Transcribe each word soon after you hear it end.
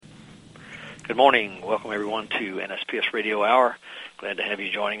Good morning. Welcome, everyone, to NSPS Radio Hour. Glad to have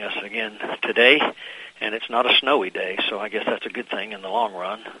you joining us again today. And it's not a snowy day, so I guess that's a good thing in the long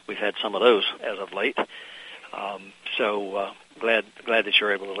run. We've had some of those as of late. Glad that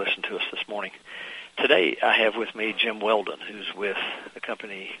you're able to listen to us this morning. Today I have with me Jim Weldon, who's with a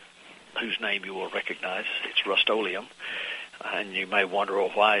company whose name you will recognize. It's Rust-oleum. And you may wonder,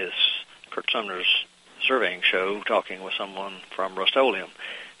 well, why is Curt Sumner's surveying show talking with someone from Rust-oleum?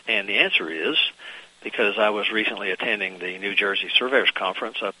 And the answer is because I was recently attending the New Jersey Surveyors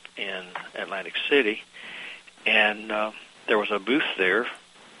Conference up in Atlantic City, and there was a booth there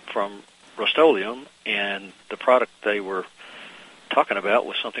from Rust-oleum, and the product they were talking about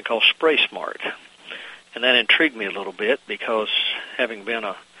was something called Spray Smart. And that intrigued me a little bit because having been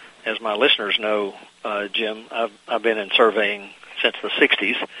as my listeners know, Jim, I've been in surveying since the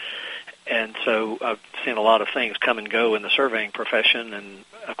 60s, and so I've seen a lot of things come and go in the surveying profession, and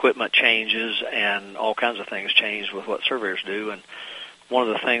equipment changes and all kinds of things change with what surveyors do. And one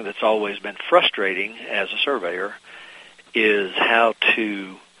of the things that's always been frustrating as a surveyor is how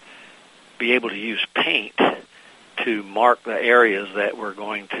to be able to use paint to mark the areas that we're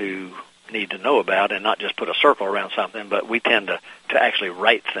going to need to know about, and not just put a circle around something, but we tend to actually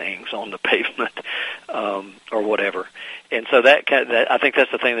write things on the pavement or whatever. And so that I think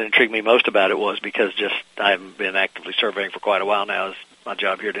that's the thing that intrigued me most about it, was because I haven't been actively surveying for quite a while now as my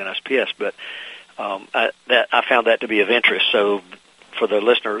job here at NSPS, but I found that to be of interest. So for the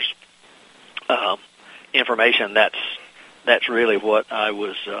listeners' information, that's really what I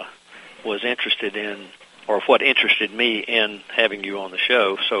was interested in, or what interested me in having you on the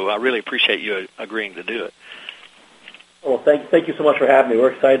show. So I really appreciate you agreeing to do it. Well, thank you so much for having me.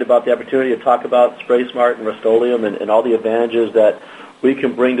 We're excited about the opportunity to talk about Spray Smart and Rust-oleum and all the advantages that we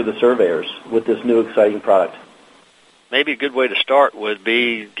can bring to the surveyors with this new exciting product. Maybe a good way to start would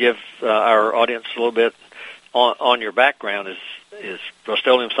be give our audience a little bit on your background. Is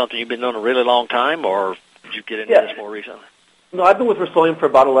Rust-oleum something you've been doing a really long time, or did you get into this more recently? No, I've been with Rust-oleum for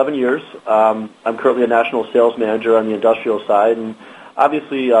about 11 years. I'm currently a national sales manager on the industrial side, and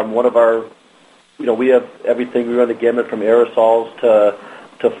obviously one of our, we have everything. We run the gamut from aerosols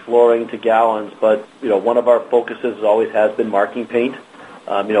to flooring to gallons, but one of our focuses always has been marking paint.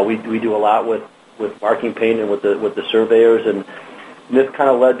 We do a lot with marking paint and with the surveyors, and this kind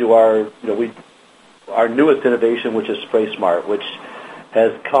of led to our newest innovation, which is Spray Smart, which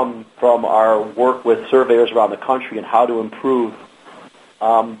has come from our work with surveyors around the country and how to improve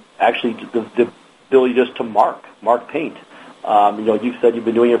actually the ability just to mark paint. You've said you've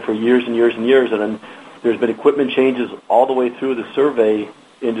been doing it for years and years and years, and then there's been equipment changes all the way through the survey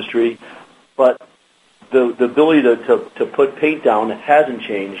industry, but the ability to put paint down hasn't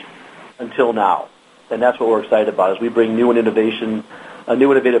changed until now, and that's what we're excited about, as we bring a new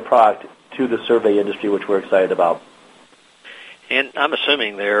innovative product to the survey industry, which we're excited about. And I'm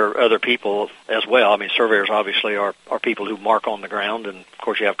assuming there are other people as well. I mean, surveyors obviously are people who mark on the ground, and of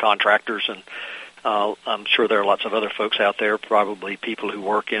course you have contractors, and I'm sure there are lots of other folks out there, probably people who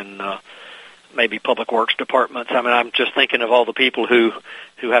work in maybe public works departments. I mean, I'm just thinking of all the people who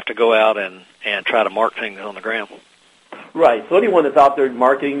have to go out and try to mark things on the ground. Right. So anyone that's out there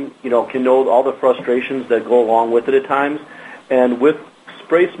marking, can know all the frustrations that go along with it at times. And with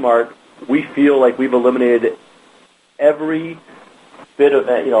Spray Smart, we feel like we've eliminated every bit of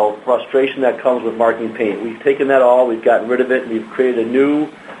that, frustration that comes with marking paint. We've taken that all, we've gotten rid of it, and we've created a new,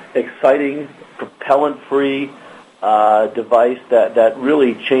 exciting, propellant-free device that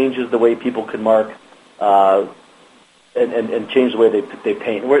really changes the way people can mark and change the way they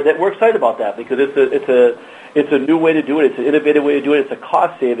paint. We're excited about that because it's a new way to do it. It's an innovative way to do it. It's a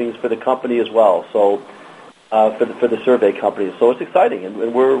cost savings for the company as well. So for the survey companies. So it's exciting,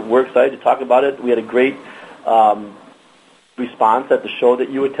 and we're excited to talk about it. We had a great response at the show that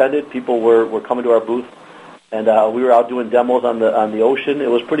you attended. People were coming to our booth, and we were out doing demos on the ocean. It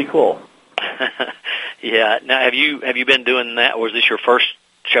was pretty cool. Yeah. Now, have you been doing that? Or was this your first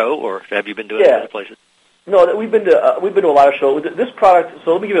show, or have you been doing it in other places? No, we've been to a lot of shows. This product.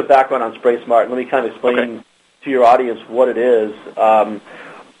 So let me give you a background on Spray Smart, and let me kind of explain to your audience what it is.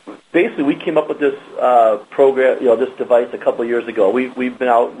 Basically, we came up with this program, this device a couple of years ago. We've been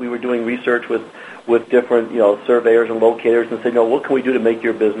out. We were doing research with different surveyors and locators, and said, what can we do to make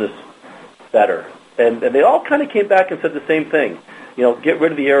your business better? And they all kind of came back and said the same thing. Get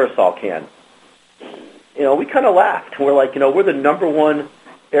rid of the aerosol can. We kind of laughed. We're like, we're the number one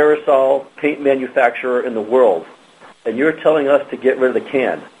aerosol paint manufacturer in the world, and you're telling us to get rid of the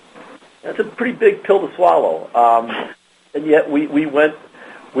can. That's a pretty big pill to swallow. And yet we went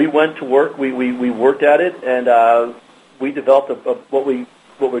to work. We worked at it, and we developed what we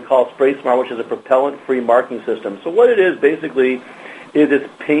what we call Spray Smart, which is a propellant-free marking system. So what it is basically is it's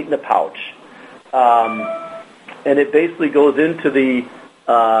paint in a pouch. And it basically goes into the,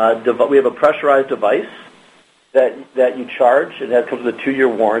 we have a pressurized device that you charge, and that comes with a 2-year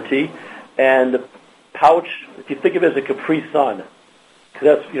warranty. And the pouch, if you think of it as a Capri Sun,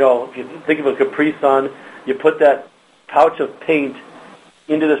 because that's, if you think of a Capri Sun, you put that pouch of paint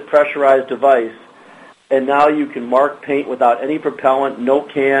into this pressurized device, and now you can mark paint without any propellant, no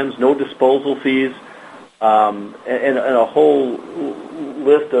cans, no disposal fees, and a whole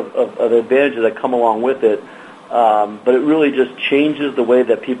list of advantages that come along with it. But it really just changes the way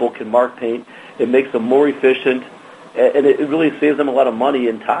that people can mark paint. It makes them more efficient, and it really saves them a lot of money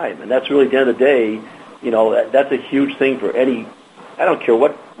and time. And that's really, at the end of the day, that's a huge thing for any, I don't care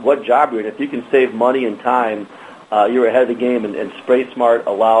what job you're in. If you can save money and time, you're ahead of the game, and Spray Smart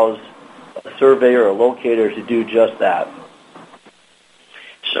allows a surveyor or a locator to do just that.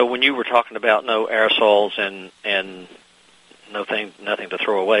 So when you were talking about no aerosols and nothing to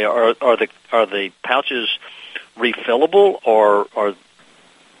throw away, are the pouches refillable, or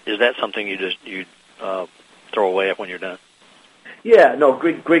is that something you throw away when you're done? Yeah, no,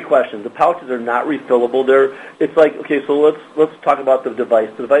 great question. The pouches are not refillable. It's like, okay, so let's talk about the device.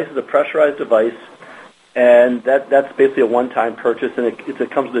 The device is a pressurized device, and that's basically a one-time purchase, and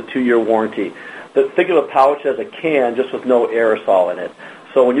it comes with a 2-year warranty. But think of a pouch as a can just with no aerosol in it.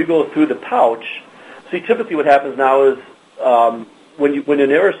 So when you go through the pouch, typically what happens now is when an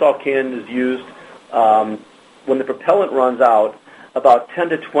aerosol can is used, when the propellant runs out, about 10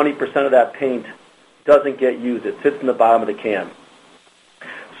 to 20% of that paint doesn't get used. It sits in the bottom of the can.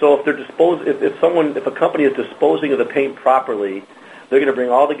 So if a company is disposing of the paint properly, they're going to bring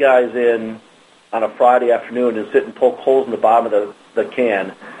all the guys in on a Friday afternoon and sit and poke holes in the bottom of the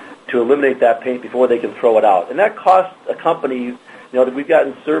can to eliminate that paint before they can throw it out. And that costs a company, we've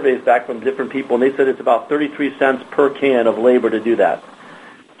gotten surveys back from different people, and they said it's about 33 cents per can of labor to do that.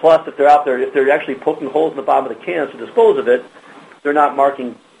 Plus, if they're out there, if they're actually poking holes in the bottom of the cans to dispose of it, they're not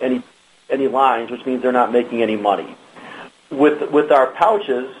marking any lines, which means they're not making any money. With our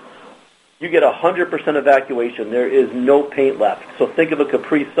pouches, you get 100% evacuation. There is no paint left. So think of a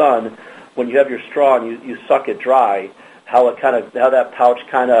Capri Sun. When you have your straw and you suck it dry, how that pouch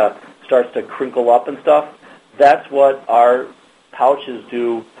kind of starts to crinkle up and stuff. That's what our pouches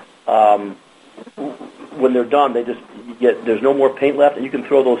do. When they're done, there's no more paint left, and you can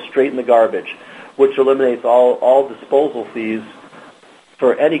throw those straight in the garbage, which eliminates all disposal fees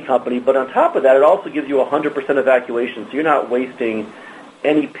for any company. But on top of that, it also gives you 100% evacuation, so you're not wasting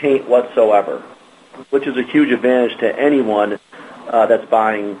any paint whatsoever, which is a huge advantage to anyone that's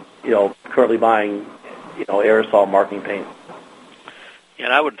currently buying aerosol marking paint.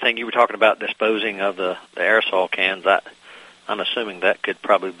 And I would think you were talking about disposing of the aerosol cans. I'm assuming that could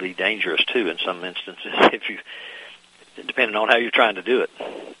probably be dangerous too in some instances, depending on how you're trying to do it.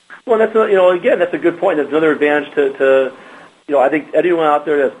 Well, that's that's a good point. That's another advantage to I think anyone out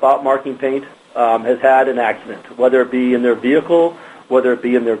there that's bought marking paint has had an accident, whether it be in their vehicle, whether it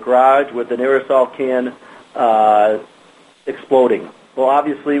be in their garage with an aerosol can exploding. Well,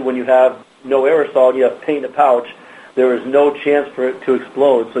 obviously, when you have no aerosol and you have paint in a pouch, there is no chance for it to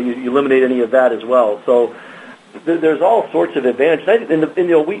explode, so you eliminate any of that as well. So there's all sorts of advantages. And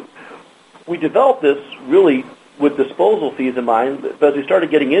we developed this really with disposal fees in mind, but as we started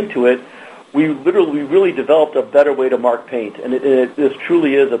getting into it, we really developed a better way to mark paint, and this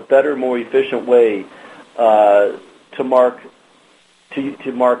truly is a better, more efficient way to mark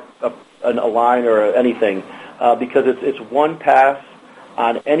a line or anything, because it's one pass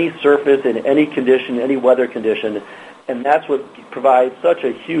on any surface in any condition, any weather condition, and that's what provides such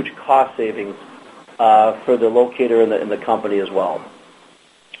a huge cost savings for the locator and the company as well.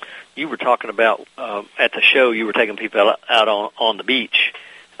 You were talking about at the show, you were taking people out on the beach.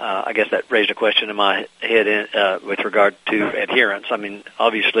 I guess that raised a question in my head with regard to adherence. I mean,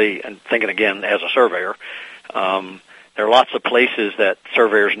 obviously, and thinking again as a surveyor, there are lots of places that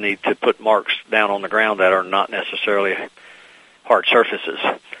surveyors need to put marks down on the ground that are not necessarily hard surfaces.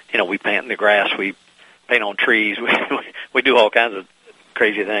 We paint in the grass, we paint on trees, we do all kinds of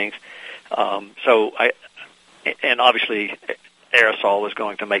crazy things. And obviously, aerosol is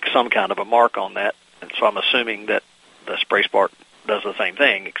going to make some kind of a mark on that, and so I'm assuming that the Spray Smart does the same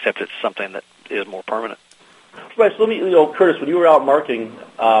thing, except it's something that is more permanent. Right. So let me, Curtis, when you were out marking,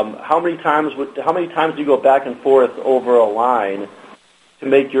 how many times do you go back and forth over a line to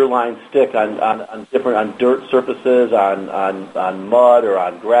make your line stick on dirt surfaces, on mud or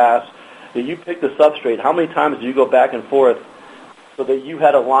on grass? You pick the substrate. How many times do you go back and forth so that you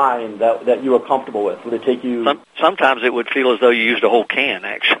had a line that you were comfortable with? Would it take you sometimes it would feel as though you used a whole can,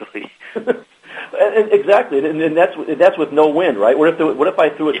 actually. Exactly, and that's with no wind, right? What if I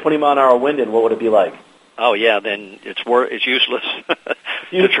threw a 20-mile-an-hour wind in? What would it be like? Oh yeah, then it's useless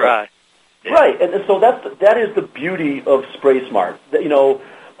to try. Yeah. Right, and so that is the beauty of Spray Smart.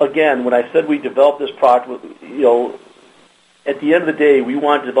 Again, when I said we developed this product, at the end of the day, we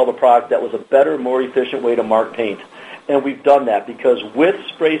wanted to develop a product that was a better, more efficient way to mark paint, and we've done that because with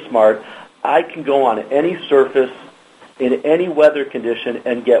Spray Smart, I can go on any surface in any weather condition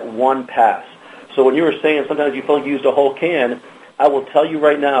and get one pass. So when you were saying sometimes you feel like you used a whole can, I will tell you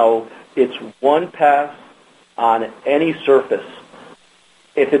right now, it's one pass on any surface.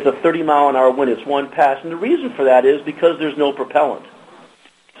 If it's a 30-mile-an-hour wind, it's one pass. And the reason for that is because there's no propellant.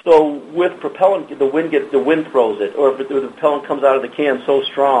 So with propellant, the wind throws it, or if the propellant comes out of the can so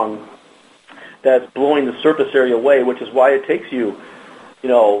strong that it's blowing the surface area away, which is why it takes you,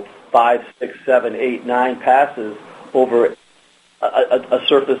 5, 6, 7, 8, 9 passes over a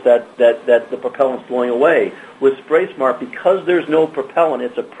surface that the propellant's blowing away. With Spray Smart, because there's no propellant,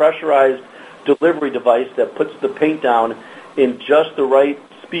 it's a pressurized delivery device that puts the paint down in just the right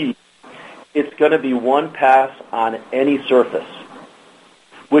speed. It's going to be one pass on any surface,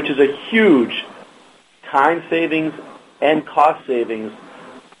 which is a huge time savings and cost savings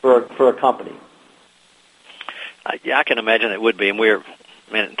for a company. Yeah, I can imagine it would be, and we're a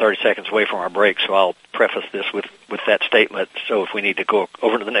minute and 30 seconds away from our break, so I'll preface this with that statement, so if we need to go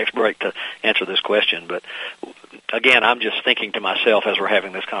over to the next break to answer this question. But again, I'm just thinking to myself as we're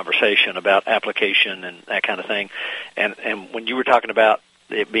having this conversation about application and that kind of thing, and when you were talking about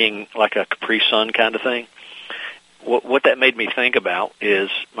it being like a Capri Sun kind of thing, what that made me think about is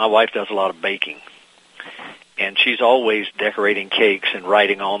my wife does a lot of baking, and she's always decorating cakes and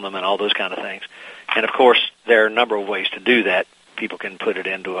writing on them and all those kind of things. And, of course, there are a number of ways to do that. People can put it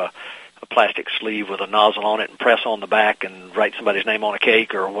into a plastic sleeve with a nozzle on it and press on the back and write somebody's name on a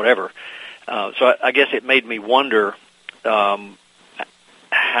cake or whatever. So I guess it made me wonder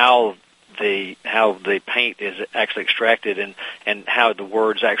how the paint is actually extracted and how the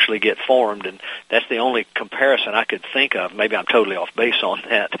words actually get formed, and that's the only comparison I could think of. Maybe I'm totally off base on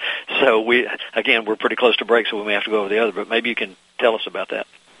that. So we're pretty close to break, so we may have to go over the other, but maybe you can tell us about that.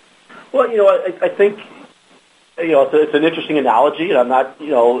 Well, I think it's an interesting analogy, and I'm not,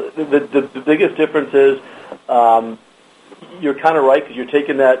 the biggest difference is you're kind of right because you're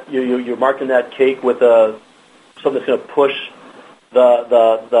taking that, you're marking that cake with something that's going to push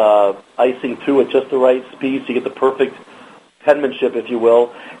the icing through at just the right speed, so you get the perfect penmanship, if you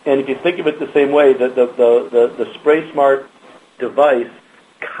will. And if you think of it the same way, the Spray Smart device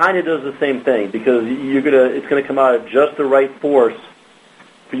kind of does the same thing because it's going to come out at just the right force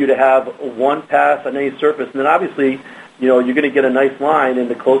for you to have one pass on any surface. And then obviously, you're going to get a nice line, and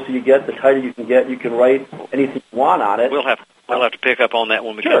the closer you get, the tighter you can get. You can write anything you want on it. We'll have to pick up on that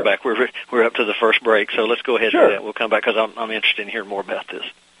when we come back. We're up to the first break, so let's go ahead and do that. We'll come back because I'm interested in hearing more about this.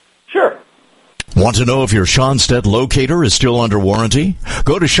 Sure. Want to know if your Schonstedt locator is still under warranty?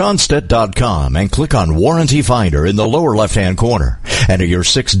 Go to Schonstedt.com and click on Warranty Finder in the lower left-hand corner. Enter your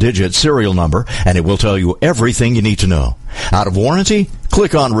 6-digit serial number, and it will tell you everything you need to know. Out of warranty?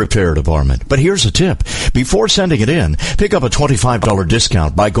 Click on Repair Department. But here's a tip. Before sending it in, pick up a $25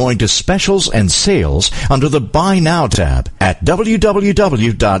 discount by going to Specials and Sales under the Buy Now tab at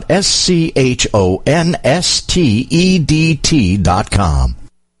www.schonstedt.com.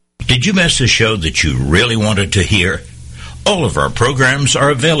 Did you miss a show that you really wanted to hear? All of our programs are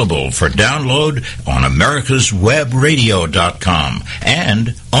available for download on americaswebradio.com and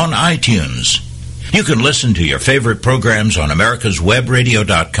on iTunes. You can listen to your favorite programs on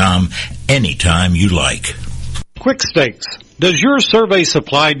americaswebradio.com anytime you like. Quick Stakes. Does your survey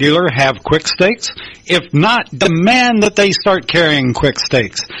supply dealer have Quick Stakes? If not, demand that they start carrying Quick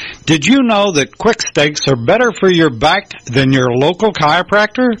Stakes. Did you know that Quick Stakes are better for your back than your local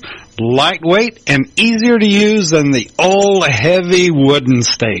chiropractor? Lightweight and easier to use than the old heavy wooden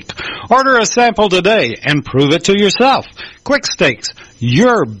stake. Order a sample today and prove it to yourself. Quick Stakes,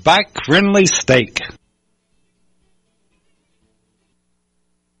 your back-friendly stake.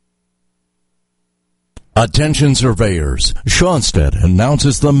 Attention surveyors, Schonstedt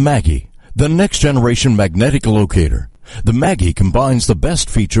announces the Maggie, the next-generation magnetic locator. The Maggie combines the best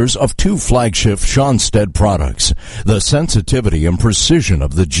features of two flagship Schonstedt products, the sensitivity and precision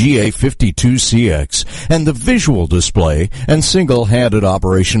of the GA52CX and the visual display and single-handed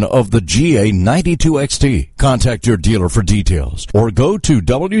operation of the GA92XT. Contact your dealer for details or go to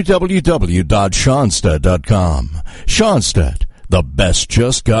www.schonstedt.com. Schonstedt, the best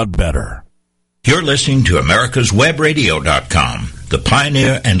just got better. You're listening to americaswebradio.com, the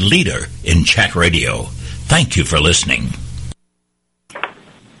pioneer and leader in chat radio. Thank you for listening.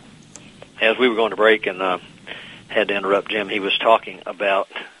 As we were going to break and had to interrupt Jim, he was talking about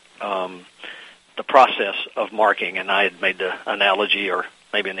the process of marking, and I had made the analogy, or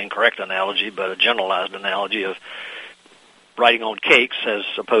maybe an incorrect analogy, but a generalized analogy of writing on cakes as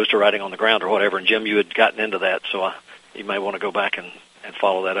opposed to writing on the ground or whatever. And Jim, you had gotten into that, so you may want to go back and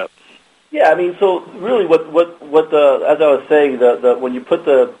follow that up. Yeah, I mean, so really, what as I was saying, when you put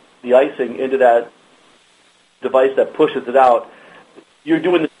the icing into that device that pushes it out, you're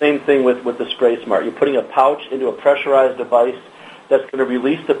doing the same thing with the Spray Smart. You're putting a pouch into a pressurized device that's going to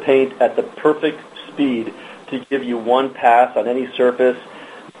release the paint at the perfect speed to give you one pass on any surface.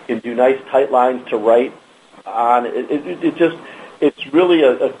 You can do nice tight lines to write on. It's really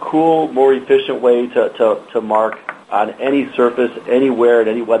a cool, more efficient way to mark on any surface, anywhere, in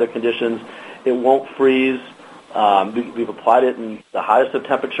any weather conditions. It won't freeze. We've applied it in the highest of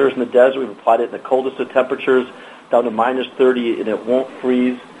temperatures in the desert. We've applied it in the coldest of temperatures, down to minus 30, and it won't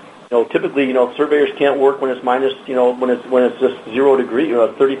freeze. Typically, surveyors can't work when it's minus, when it's just 0 degree,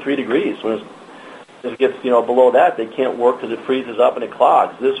 33 degrees. When it gets, below that, they can't work because it freezes up and it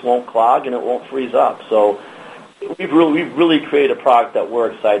clogs. This won't clog and it won't freeze up. So we've really created a product that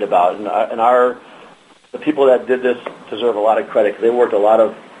we're excited about, and the people that did this deserve a lot of credit because they worked a lot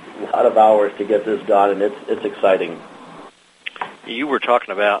of hours to get this done, and it's exciting. You were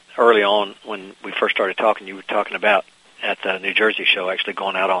talking about early on when we first started talking. You were talking about at the New Jersey show, actually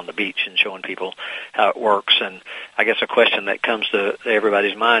going out on the beach and showing people how it works. And I guess a question that comes to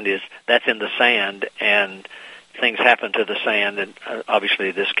everybody's mind is that's in the sand, and things happen to the sand, and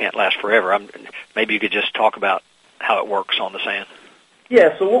obviously this can't last forever. Maybe you could just talk about how it works on the sand.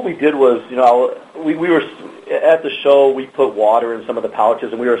 Yeah, so what we did was, we were at the show, we put water in some of the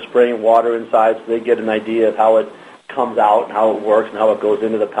pouches, and we were spraying water inside so they get an idea of how it comes out and how it works and how it goes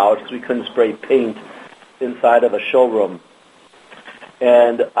into the pouch, because we couldn't spray paint inside of a showroom.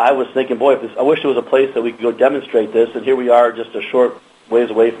 And I was thinking, boy, I wish there was a place that we could go demonstrate this, and here we are just a short ways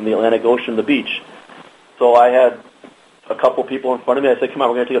away from the Atlantic Ocean, the beach. So I had a couple people in front of me. I said, come on,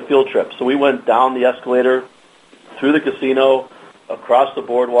 we're going to take a field trip. So we went down the escalator, through the casino, across the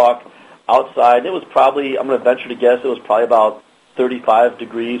boardwalk, outside. It was probably, I'm going to venture to guess, it was probably about 35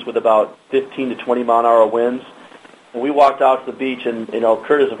 degrees with about 15 to 20 mile an hour winds. And we walked out to the beach, and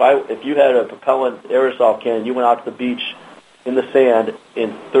Curtis, if you had a propellant aerosol can, you went out to the beach in the sand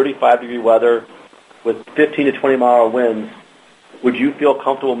in 35 degree weather with 15 to 20 mile an hour winds, would you feel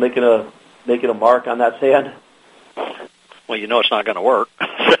comfortable making a mark on that sand? Well, it's not going to work,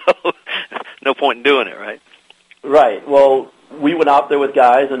 so no point in doing it, right? Right. Well, we went out there with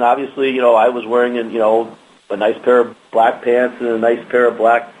guys, and obviously, I was wearing, a nice pair of black pants and a nice pair of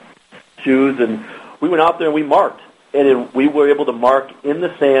black shoes, and we went out there and we marked. And we were able to mark in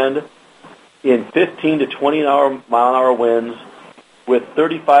the sand in 15 to 20 mile an hour winds with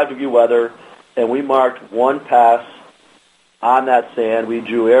 35 degree weather, and we marked one pass on that sand. We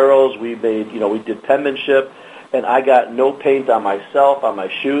drew arrows. We made, we did penmanship, and I got no paint on myself, on my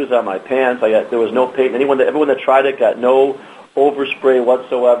shoes, on my pants. There was no paint. Everyone that tried it got no overspray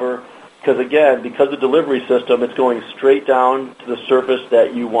whatsoever. Because the delivery system, it's going straight down to the surface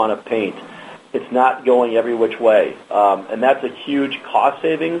that you want to paint. It's not going every which way, and that's a huge cost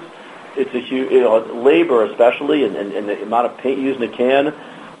savings. It's a huge, labor especially, and the amount of paint used in a can.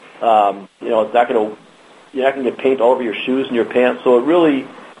 It's not going to, you're not going to get paint all over your shoes and your pants. So it really,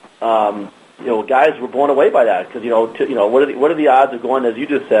 guys were blown away by that because what are the odds of going, as you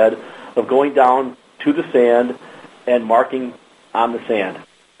just said, of going down to the sand and marking on the sand?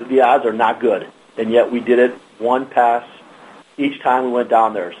 The odds are not good, and yet we did it one pass each time we went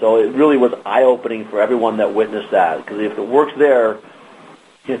down there. So it really was eye-opening for everyone that witnessed that, because if it works there,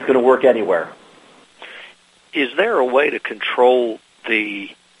 it's going to work anywhere. Is there a way to control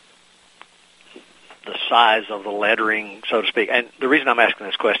the size of the lettering, so to speak? And the reason I'm asking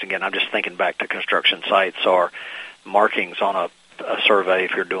this question, again, I'm just thinking back to construction sites or markings on a survey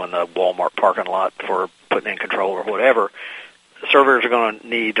if you're doing the Walmart parking lot for putting in control or whatever. Surveyors are going to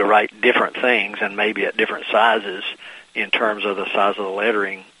need to write different things and maybe at different sizes in terms of the size of the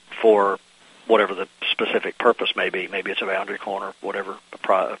lettering for whatever the specific purpose may be. Maybe it's a boundary corner, whatever,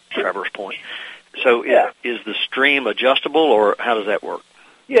 a traverse point. So is the stream adjustable, or how does that work?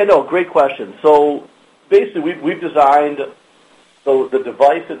 Yeah, no, great question. So basically we've designed, so the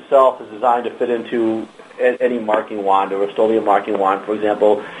device itself is designed to fit into any marking wand or a Rust-oleum marking wand, for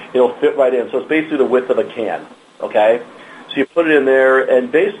example. It'll fit right in. So it's basically the width of a can, okay? So you put it in there,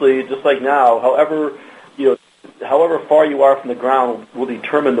 and basically, just like now, however far you are from the ground will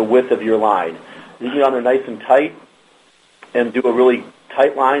determine the width of your line. You get on there nice and tight and do a really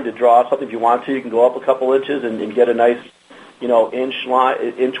tight line to draw something. If you want to, you can go up a couple inches and get a nice,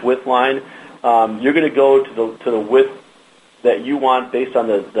 inch width line. You're going to go to the width that you want based on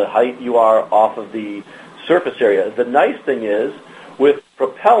the height you are off of the surface area. The nice thing is, with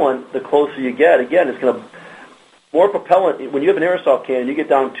propellant, the closer you get, again, it's going to more propellant. When you have an aerosol can, you get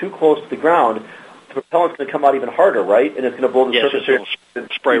down too close to the ground, the propellant's going to come out even harder, right? And it's going to blow the surface area.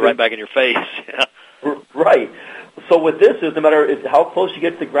 Spray right back in your face. Right. So with this, is no matter how close you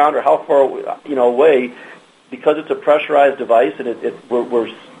get to the ground or how far away, because it's a pressurized device and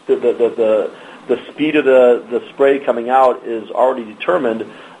the speed of the spray coming out is already determined.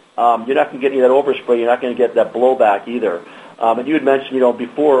 You're not going to get any of that overspray. You're not going to get that blowback either. And you had mentioned,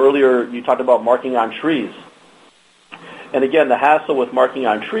 earlier you talked about marking on trees. And again, the hassle with marking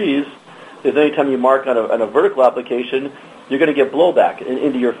on trees is anytime you mark on a vertical application, you're going to get blowback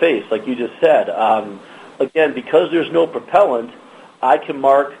into your face, like you just said. Again, because there's no propellant, I can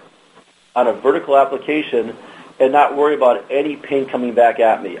mark on a vertical application and not worry about any paint coming back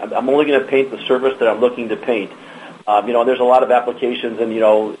at me. I'm only going to paint the surface that I'm looking to paint. There's a lot of applications, and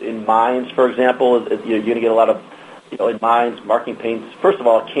in mines, for example, you're going to get a lot of, in mines, marking paints. First of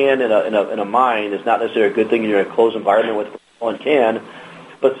all, a can in a mine is not necessarily a good thing. You're in a closed environment with one can.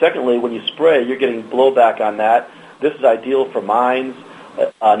 But secondly, when you spray, you're getting blowback on that. This is ideal for mines.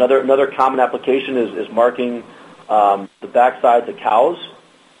 Another common application is marking the backsides of cows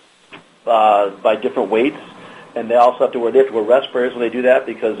by different weights. And they also have to wear respirators when they do that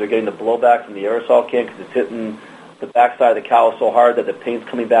because they're getting the blowback from the aerosol can because it's hitting the backside of the cow so hard that the paint's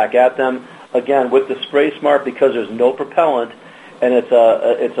coming back at them. Again, with the Spray Smart, because there's no propellant and it's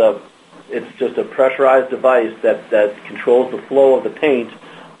just a pressurized device that controls the flow of the paint,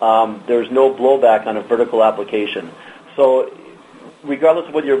 there's no blowback on a vertical application. So regardless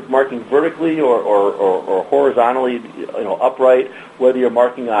of whether you're marking vertically or horizontally, upright, whether you're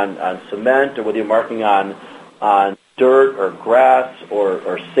marking on cement or whether you're marking on dirt or grass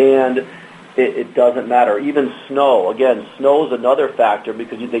or sand, it doesn't matter. Even snow. Again, snow is another factor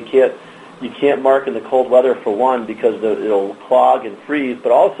because you can't mark in the cold weather, for one, because it'll clog and freeze,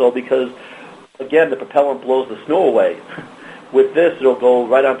 but also because, again, the propellant blows the snow away. With this, it'll go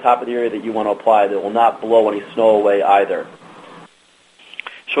right on top of the area that you want to apply. That will not blow any snow away either.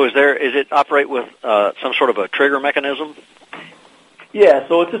 So is it operate with some sort of a trigger mechanism? Yeah,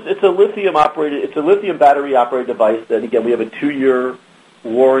 so it's a lithium battery operated device. That again, we have a 2-year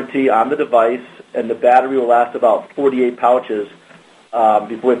warranty on the device, and the battery will last about 48 pouches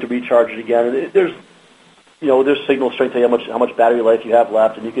before we have to recharge it again. And there's signal strength to how much battery life you have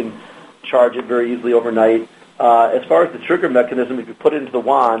left, and you can charge it very easily overnight. As far as the trigger mechanism, if you put it into the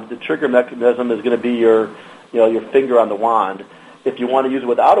wand, the trigger mechanism is going to be your finger on the wand. If you want to use it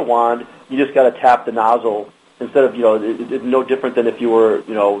without a wand, you just got to tap the nozzle instead of it's no different than if you were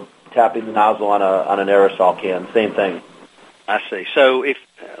tapping the nozzle on an aerosol can. Same thing. I see. So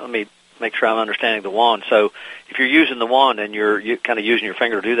let me make sure I'm understanding the wand. So if you're using the wand and you're kind of using your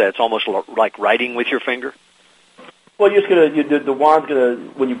finger to do that, it's almost like writing with your finger. Well, the wand's gonna,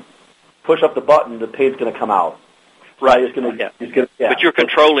 when you push up the button, the paint's gonna come out. Right. It's gonna, yeah. Yeah. But you're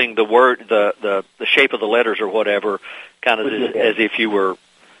controlling the word, the shape of the letters or whatever, kind of as if you were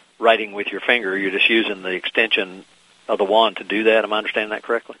writing with your finger. You're just using the extension of the wand to do that. Am I understanding that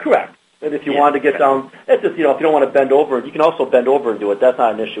correctly? Correct. And if you want to get down, it's just if you don't want to bend over, you can also bend over and do it. That's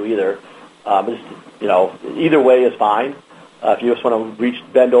not an issue either. Either way is fine. If you just want to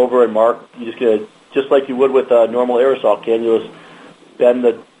bend over and mark, you just like you would with a normal aerosol can, you just bend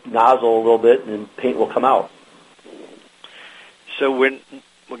the nozzle a little bit and paint will come out. So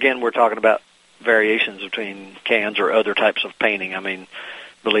we're talking about variations between cans or other types of painting. I mean,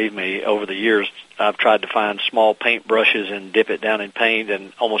 believe me, over the years, I've tried to find small paint brushes and dip it down in paint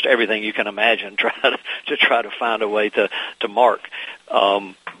and almost everything you can imagine, try to find a way to mark.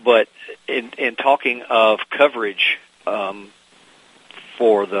 But in talking of coverage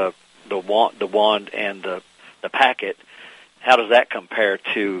for the wand and the packet, how does that compare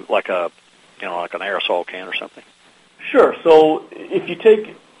to like an aerosol can or something? Sure. So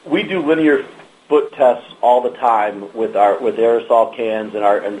we do linear foot tests all the time with aerosol cans and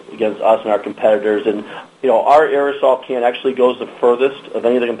against us and our competitors, and our aerosol can actually goes the furthest of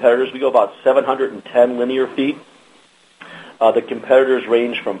any of the competitors. We go about 710 linear feet. The competitors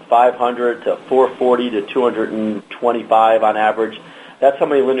range from 500 to 440 to 225 on average. That's how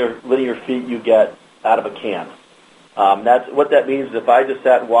many linear feet you get out of a can. That's what that means. Is if I just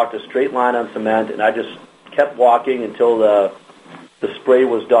sat and walked a straight line on cement and I just kept walking until the spray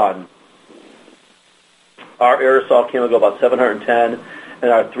was done, our aerosol can will go about 710,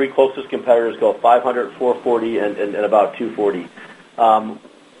 and our three closest competitors go 500, 440, and about 240.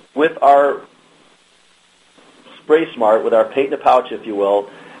 With our Spray Smart, with our paint in a pouch, if you will,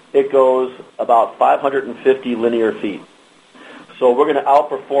 it goes about 550 linear feet. So we're going to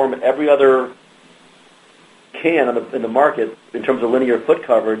outperform every other can in the market in terms of linear foot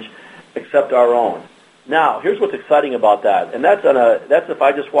coverage except our own. Now, here's what's exciting about that, and that's if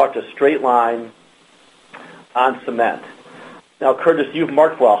I just walked a straight line on cement. Now, Curtis, you've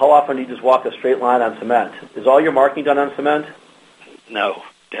marked well. How often do you just walk a straight line on cement? Is all your marking done on cement? No,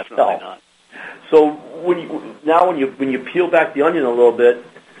 definitely not. So when you peel back the onion a little bit,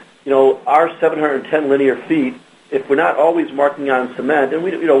 our 710 linear feet, if we're not always marking on cement,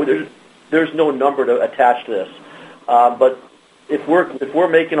 and there's no number to attach to this, but if we're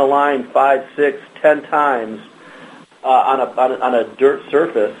making a line 5, 6, 10 times on a dirt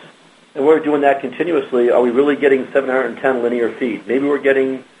surface, and we're doing that continuously, are we really getting 710 linear feet? Maybe we're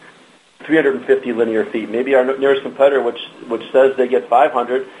getting 350 linear feet. Maybe our nearest competitor, which says they get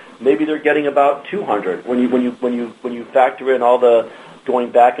 500, maybe they're getting about 200. When you factor in all the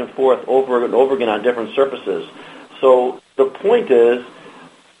going back and forth over and over again on different surfaces. So the point is,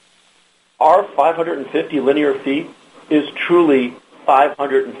 our 550 linear feet is truly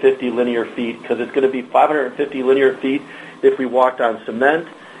 550 linear feet, because it's going to be 550 linear feet if we walked on cement.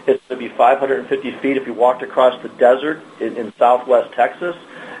 It's going to be 550 feet if we walked across the desert in southwest Texas.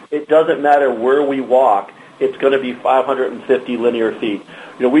 It doesn't matter where we walk. It's going to be 550 linear feet.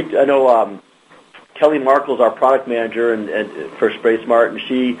 I know Kelly Markle's our product manager and for Spray Smart, and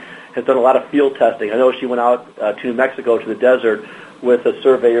she has done a lot of field testing. I know she went out to New Mexico to the desert with a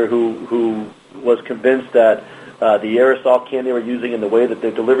surveyor who was convinced that the aerosol can they were using and the way that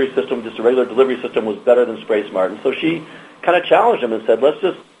their delivery system, just a regular delivery system, was better than Spray Smart. And so she kind of challenged him and said, let's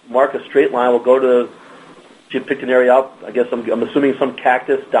just mark a straight line. We'll go to, she picked an area out, I guess I'm assuming some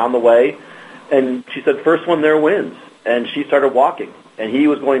cactus down the way. And she said, first one there wins. And she started walking. And he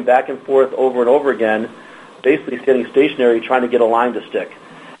was going back and forth over and over again, basically standing stationary trying to get a line to stick.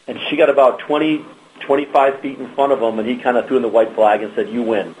 And she got about 20, 25 feet in front of him, and he kind of threw in the white flag and said, you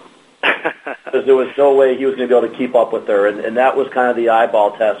win. Because there was no way he was going to be able to keep up with her. And that was kind of the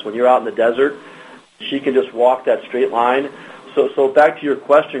eyeball test. When you're out in the desert, she can just walk that straight line. So back to your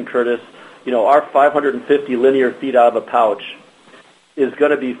question, Curtis, our 550 linear feet out of a pouch is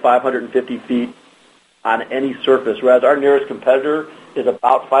going to be 550 feet on any surface, whereas our nearest competitor is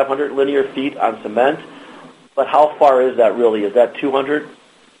about 500 linear feet on cement. But how far is that really? Is that 200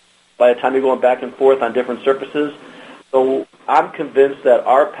 by the time you're going back and forth on different surfaces? So I'm convinced that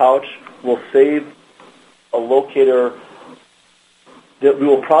our pouch will save a locator, that we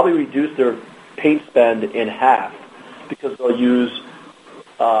will probably reduce their paint spend in half, because they'll use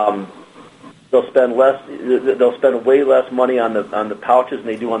they'll spend way less money on the pouches than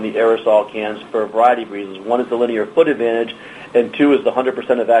they do on the aerosol cans for a variety of reasons. One is the linear foot advantage, and two is the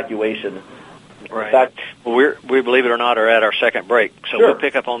 100% evacuation. Right. In fact, well, we believe it or not are at our second break, so sure. We'll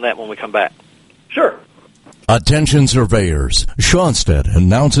pick up on that when we come back. Sure. Attention surveyors, Schonstedt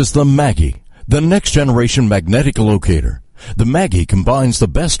announces the Maggie, the next generation magnetic locator. The Maggie combines the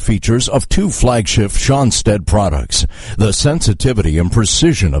best features of two flagship Schonstedt products, the sensitivity and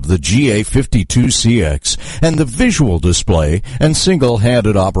precision of the GA52CX and the visual display and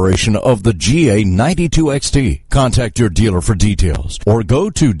single-handed operation of the GA92XT. Contact your dealer for details or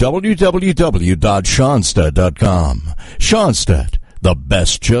go to www.schonstedt.com. Schonstedt, the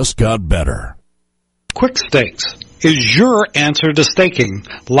best just got better. Quick Stakes is your answer to staking.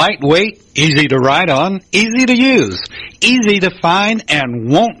 Lightweight, easy to ride on, easy to use, easy to find, and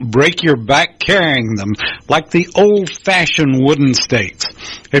won't break your back carrying them like the old-fashioned wooden stakes.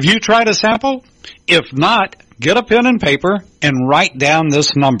 Have you tried a sample? If not, get a pen and paper and write down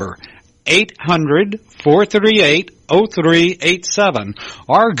this number, 800-438-0387,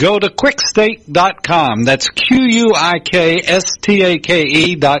 or go to quickstake.com, that's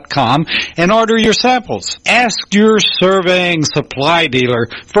QUIKSTAKE.com, and order your samples. Ask your surveying supply dealer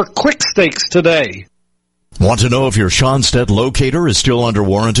for Quick Stakes today. Want to know if your Schonstedt locator is still under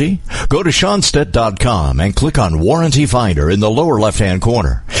warranty? Go to Schonstedt.com and click on Warranty Finder in the lower left-hand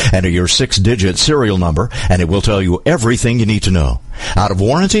corner. Enter your 6-digit serial number, and it will tell you everything you need to know. Out of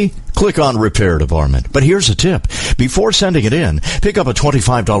warranty? Click on Repair Department. But here's a tip. Before sending it in, pick up a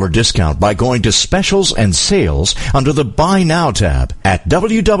 $25 discount by going to Specials and Sales under the Buy Now tab at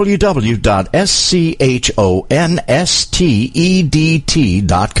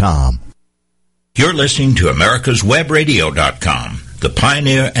www.schonstedt.com. You're listening to AmericasWebRadio.com, the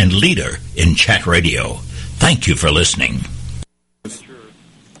pioneer and leader in chat radio. Thank you for listening.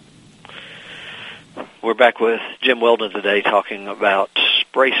 We're back with Jim Weldon today talking about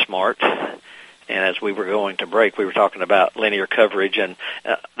Spray Smart. and as we were going to break, we were talking about linear coverage, and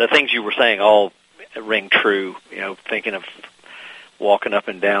the things you were saying all ring true. Thinking of walking up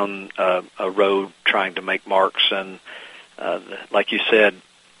and down a road trying to make marks, and like you said,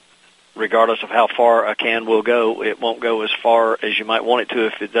 regardless of how far a can will go, it won't go as far as you might want it to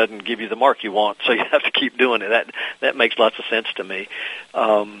if it doesn't give you the mark you want. So you have to keep doing it. That makes lots of sense to me.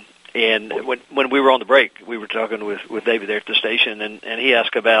 And when we were on the break, we were talking with David there at the station, and he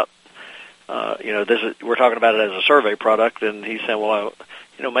asked about, we're talking about it as a survey product, and he said, well,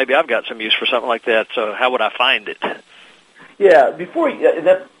 maybe I've got some use for something like that. So how would I find it? Yeah,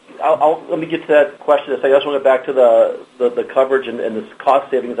 let me get to that question. I just want to get back to the coverage and the cost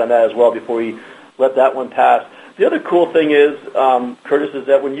savings on that as well before we let that one pass. The other cool thing is, Curtis, is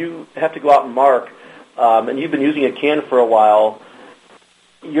that when you have to go out and mark, and you've been using a can for a while,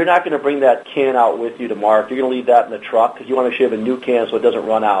 you're not going to bring that can out with you to mark. You're going to leave that in the truck because you want to make sure you have a new can so it doesn't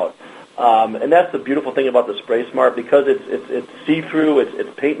run out. And that's the beautiful thing about the Spray Smart, because it's see-through,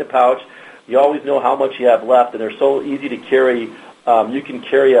 it's paint in a pouch. You always know how much you have left, and they're so easy to carry. You can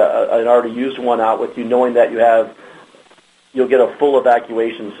carry an already used one out with you, knowing that you'll get a full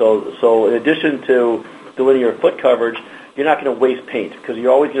evacuation. So in addition to the linear foot coverage, you're not going to waste paint because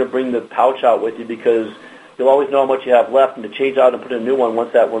you're always going to bring the pouch out with you, because you'll always know how much you have left, and to change out and put in a new one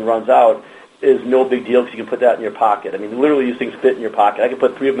once that one runs out is no big deal because you can put that in your pocket. I mean, literally these things fit in your pocket. I can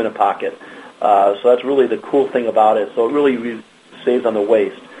put 3 of them in a pocket. So that's really the cool thing about it. So it really saves on the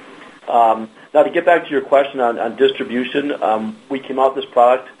waste. Now, to get back to your question on distribution, we came out with this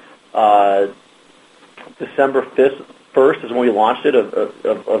product December 1st is when we launched it,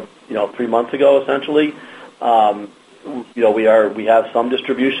 of 3 months ago, essentially. We have some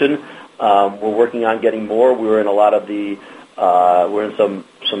distribution. We're working on getting more. We were in a lot of we're in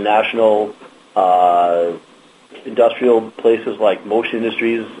some national industrial places like Motion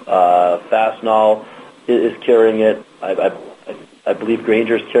Industries. Fastenal is carrying it. I believe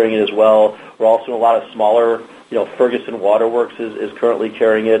Granger's carrying it as well. We're also in a lot of smaller, Ferguson Waterworks is currently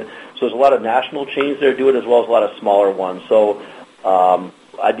carrying it. So there's a lot of national chains that do it as well as a lot of smaller ones. So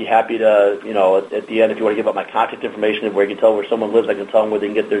I'd be happy to, at the end, if you want to give up my contact information where you can tell where someone lives, I can tell them where they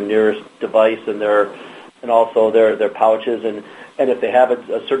can get their nearest device and also their pouches. And if they have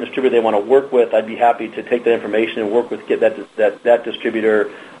a certain distributor they want to work with, I'd be happy to take that information and work with, get that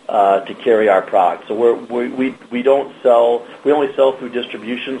distributor to carry our product. So we don't sell, we only sell through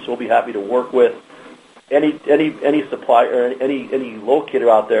distribution. So we'll be happy to work with any supplier, any locator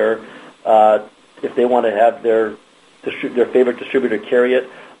out there if they want to have their favorite distributor carry it.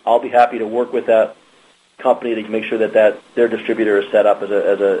 I'll be happy to work with that company to make sure that their distributor is set up as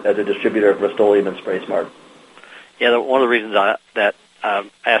a distributor of Rust-oleum and Spray Smart. Yeah, one of the reasons I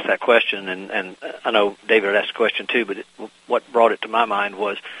asked that question, and I know David had asked the question too, but what brought it to my mind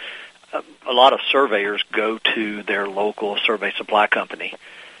was a lot of surveyors go to their local survey supply company.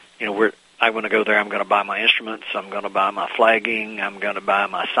 I'm going to go there, I'm going to buy my instruments, I'm going to buy my flagging, I'm going to buy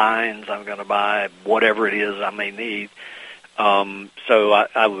my signs, I'm going to buy whatever it is I may need. So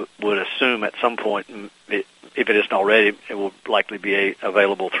I would assume at some point, if it isn't already, it will likely be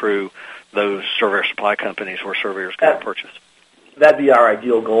available through those surveyor supply companies where surveyors go to purchase. That'd be our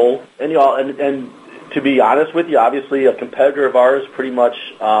ideal goal. And and to be honest with you, obviously a competitor of ours pretty much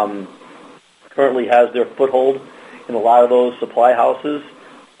currently has their foothold in a lot of those supply houses.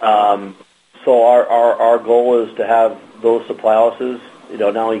 So our goal is to have those supply houses,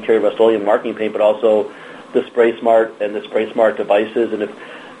 not only carry Rust-oleum marking paint, but also the Spray Smart and the Spray Smart devices.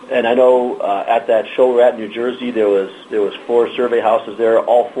 And I know at that show we're at in New Jersey, there was 4 survey houses there.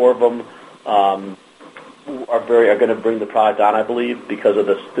 All 4 of them are going to bring the product on, I believe, because of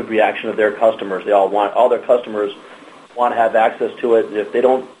the reaction of their customers. All their customers want to have access to it. And if they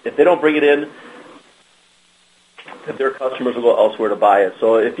don't bring it in, if their customers will go elsewhere to buy it.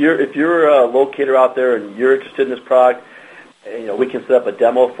 So if you're a locator out there and you're interested in this product, we can set up a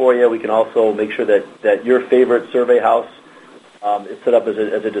demo for you. We can also make sure that your favorite survey house is set up as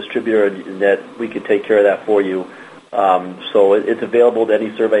a distributor, and that we can take care of that for you. So it's available to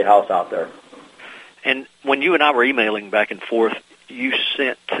any survey house out there. And when you and I were emailing back and forth, you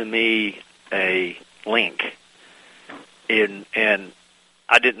sent to me a link, and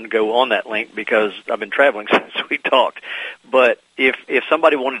I didn't go on that link because I've been traveling since we talked. But if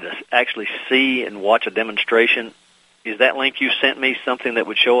somebody wanted to actually see and watch a demonstration, is that link you sent me something that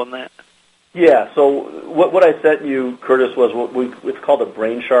would show them that? Yeah, so what I sent you, Curtis, was it's called a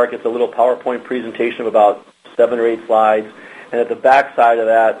Brain Shark. It's a little PowerPoint presentation of about 7 or 8 slides. And at the back side of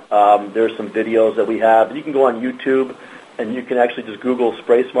that, there's some videos that we have. And you can go on YouTube, and you can actually just Google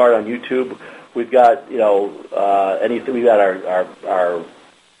Spray Smart on YouTube. We've got, anything. We've got our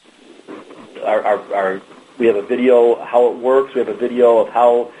we have a video how it works. We have a video of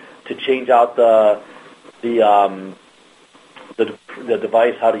how to change out the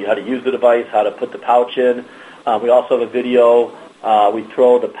device, how to use the device, how to put the pouch in. We also have a video. We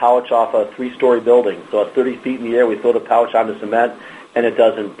throw the pouch off a 3-story building, so at 30 feet in the air, we throw the pouch on the cement, and it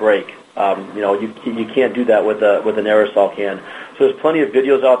doesn't break. You can't do that with an aerosol can. So there's plenty of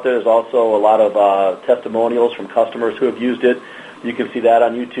videos out there. There's also a lot of testimonials from customers who have used it. You can see that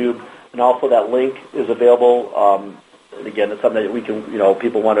on YouTube, and also that link is available. And again, it's something that we can,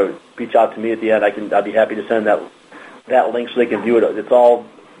 people want to reach out to me at the end. I'd be happy to send that link so they can view it. It's all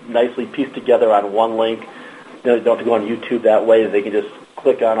nicely pieced together on one link. They don't have to go on YouTube that way. They can just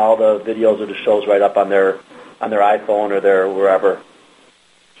click on all the videos or the shows right up on their iPhone or their wherever.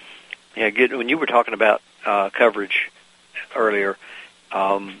 Yeah, good. When you were talking about coverage earlier,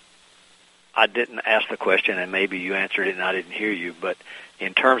 I didn't ask the question, and maybe you answered it and I didn't hear you, but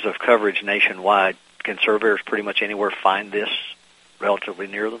in terms of coverage nationwide, can surveyors pretty much anywhere find this relatively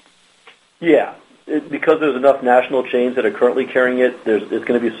near them? Yeah. Because there's enough national chains that are currently carrying it, it's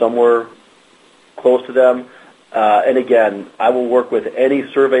going to be somewhere close to them. And again, I will work with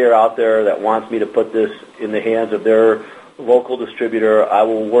any surveyor out there that wants me to put this in the hands of their local distributor. I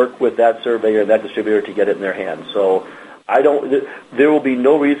will work with that surveyor and that distributor to get it in their hands. So there will be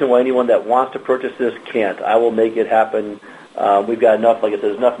no reason why anyone that wants to purchase this can't. I will make it happen. We've got enough, like I said,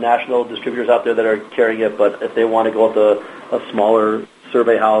 there's enough national distributors out there that are carrying it, but if they want to go with a smaller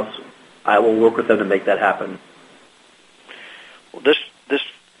survey house, I will work with them to make that happen. Well,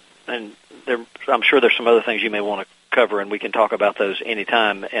 and I'm sure there's some other things you may want to cover, and we can talk about those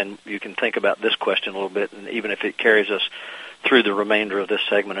anytime, and you can think about this question a little bit, and even if it carries us through the remainder of this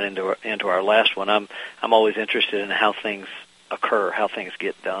segment and into our last one, I'm always interested in how things occur, how things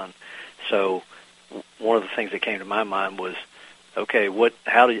get done. So one of the things that came to my mind was, okay,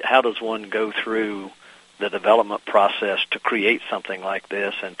 how does one go through the development process to create something like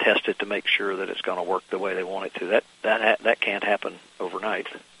this and test it to make sure that it's going to work the way they want it to? That can't happen overnight.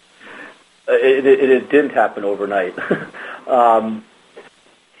 It didn't happen overnight. I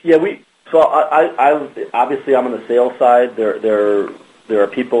obviously I'm on the sales side. There are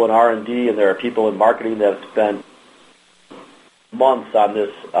people in R&D and there are people in marketing that have spent months on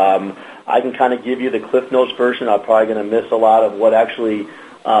this. I can kind of give you the Cliff Notes version. I'm probably going to miss a lot of what actually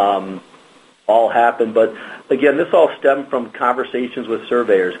all happened. But again, this all stemmed from conversations with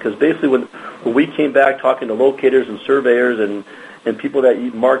surveyors, because basically when we came back talking to locators and surveyors and people that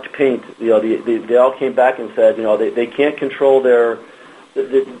marked paint, they all came back and said, they can't control their.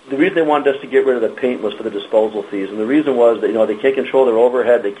 The reason they wanted us to get rid of the paint was for the disposal fees, and the reason was that they can't control their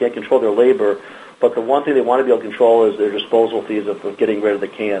overhead, they can't control their labor, but the one thing they want to be able to control is their disposal fees of getting rid of the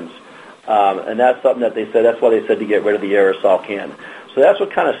cans, and that's something that they said. That's why they said to get rid of the aerosol can. So that's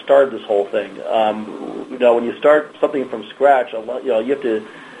what kind of started this whole thing. When you start something from scratch, you have to.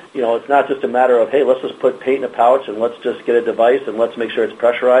 It's not just a matter of, hey, let's just put paint in a pouch and let's just get a device and let's make sure it's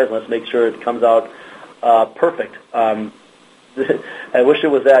pressurized and let's make sure it comes out perfect. I wish it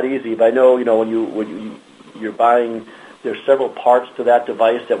was that easy, but I know, when you're buying, there's several parts to that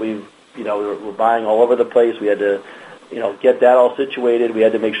device that we're buying all over the place. We had to, get that all situated. We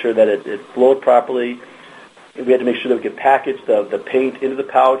had to make sure that it flowed properly. We had to make sure that we could package the paint into the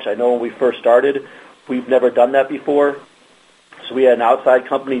pouch. I know when we first started, we've never done that before. So we had an outside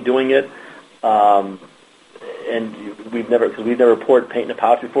company doing it, and we've never poured paint in a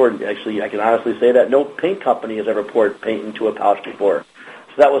pouch before. And actually, I can honestly say that no paint company has ever poured paint into a pouch before.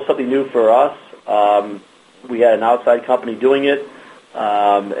 So that was something new for us. We had an outside company doing it,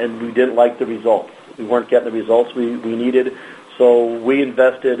 and we didn't like the results. We weren't getting the results we needed. So we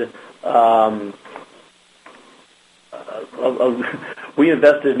invested. We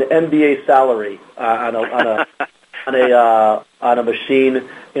invested an MBA salary on a machine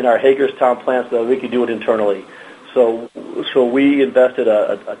in our Hagerstown plant so that we could do it internally. So we invested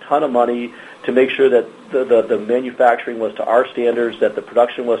a ton of money to make sure that the manufacturing was to our standards, that the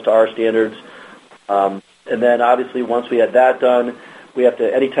production was to our standards. And then obviously once we had that done, we have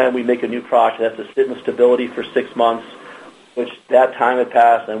to, anytime we make a new product, it has to sit in stability for 6 months, which that time had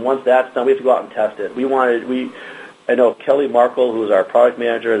passed. And once that's done, we have to go out and test it. I know Kelly Markle, who is our product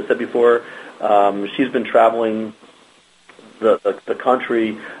manager, as I said before, she's been traveling the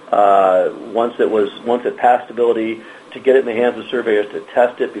country once it passed stability to get it in the hands of surveyors to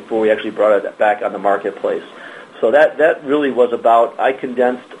test it before we actually brought it back on the marketplace. So that really was about, I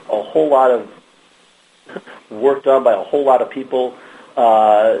condensed a whole lot of work done by a whole lot of people.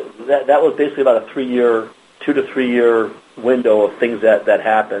 That was basically about a 2 to 3 year window of things that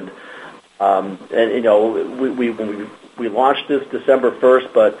happened. And we launched this December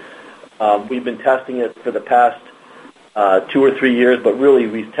 1st, but We've been testing it for the past 2 or 3 years, but really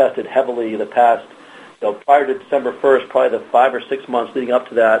we've tested heavily the past, prior to December 1st, probably the 5 or 6 months leading up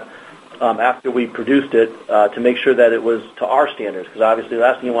to that, after we produced it, to make sure that it was to our standards. Because obviously the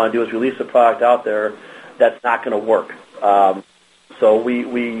last thing you want to do is release a product out there that's not going to work. So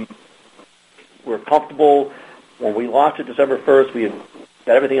we're comfortable. When we launched it December 1st, we had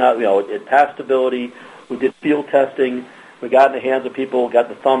got everything out. It passed stability. We did field testing. We got in the hands of people, got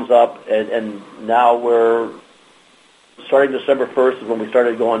the thumbs up, and now we're starting December 1st is when we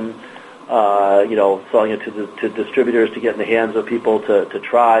started going, selling it to distributors to get in the hands of people to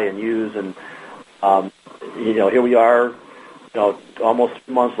try and use. And, here we are, almost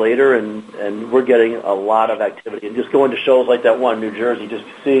 2 months later, and we're getting a lot of activity. And just going to shows like that one in New Jersey, just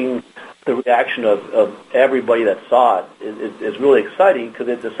seeing the reaction of everybody that saw it is really exciting because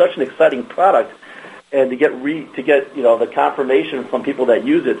it's such an exciting product. And to get the confirmation from people that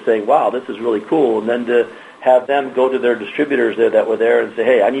use it saying, wow, this is really cool, and then to have them go to their distributors there that were there and say,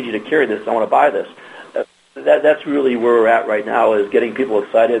 hey, I need you to carry this, I want to buy this. That's really where we're at right now, is getting people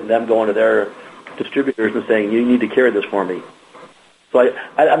excited and them going to their distributors and saying, you need to carry this for me. So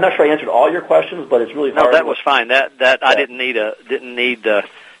I'm not sure I answered all your questions, but it's really hard. No, that was fine. That I didn't need the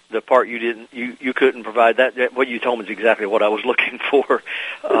part you couldn't provide. That what you told me is exactly what I was looking for.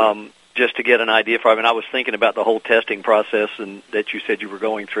 Just to get an idea for. I mean, I was thinking about the whole testing process and that you said you were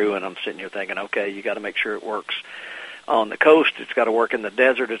going through, and I'm sitting here thinking, okay, you got to make sure it works on the coast. It's got to work in the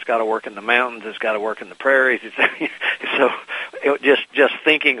desert. It's got to work in the mountains. It's got to work in the prairies. Just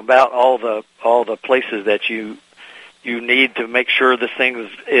thinking about all the places that you need to make sure this thing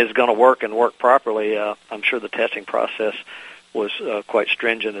is going to work and work properly. I'm sure the testing process was quite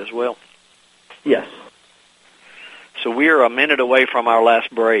stringent as well. Yes. So we're a minute away from our last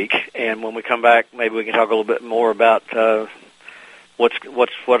break, and when we come back, maybe we can talk a little bit more about what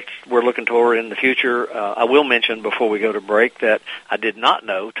we're looking toward in the future. I will mention before we go to break that I did not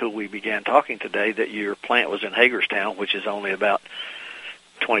know till we began talking today that your plant was in Hagerstown, which is only about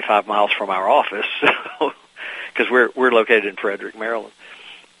 25 miles from our office, because we're located in Frederick, Maryland.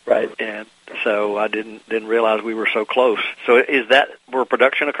 Right. And so I didn't realize we were so close. So is that where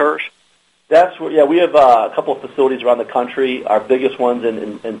production occurs? That's where, yeah, we have a couple of facilities around the country. Our biggest one's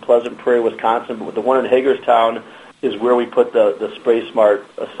in Pleasant Prairie, Wisconsin, but the one in Hagerstown is where we put the Spray Smart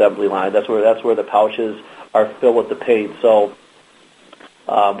assembly line. That's where the pouches are filled with the paint. So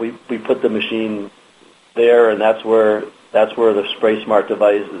we put the machine there, and that's where the Spray Smart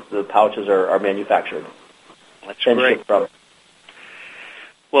device, the pouches are manufactured. That's great.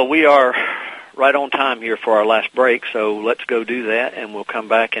 Well, we are right on time here for our last break, so let's go do that, and we'll come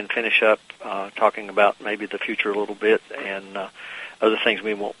back and finish up talking about maybe the future a little bit and other things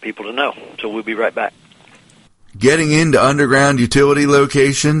we want people to know. So we'll be right back. Getting into underground utility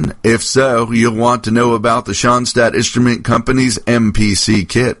location? If so, you'll want to know about the Schonstadt Instrument Company's MPC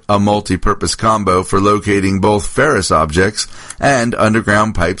kit, a multi-purpose combo for locating both ferrous objects and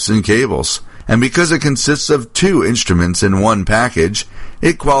underground pipes and cables. And because it consists of 2 instruments in one package,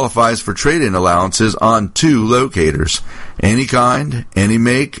 it qualifies for trade-in allowances on 2 locators. Any kind, any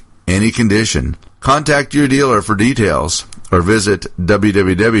make, any condition. Contact your dealer for details or visit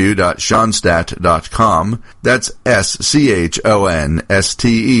www.schonstadt.com. That's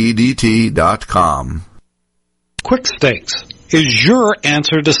SCHONSTEDT.com. Quick Stakes is your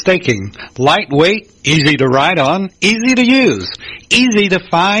answer to staking. Lightweight, easy to ride on, easy to use, easy to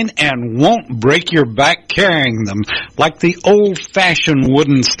find, and won't break your back carrying them like the old-fashioned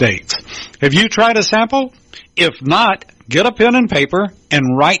wooden stakes. Have you tried a sample? If not, get a pen and paper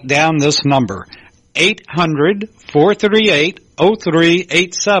and write down this number,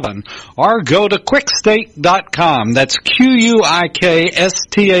 800-438-0387, or go to quickstake.com. That's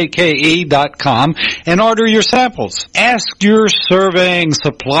QUIKSTAKE.com and order your samples. Ask your surveying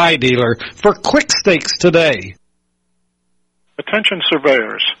supply dealer for Quick Stakes today. Attention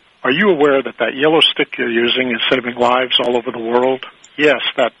surveyors. Are you aware that yellow stick you're using is saving lives all over the world? Yes,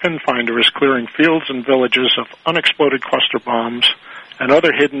 that pin finder is clearing fields and villages of unexploded cluster bombs and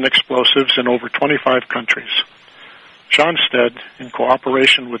other hidden explosives in over 25 countries. Schonstedt, in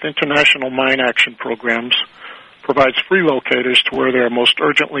cooperation with international mine action programs, provides free locators to where they are most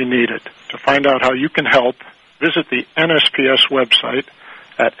urgently needed. To find out how you can help, visit the NSPS website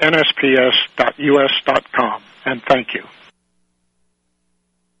at nsps.us.com. And thank you.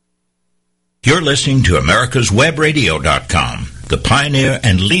 You're listening to AmericasWebRadio.com, the pioneer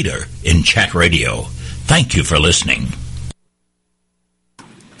and leader in chat radio. Thank you for listening.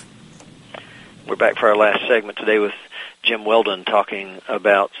 We're back for our last segment today with Jim Weldon talking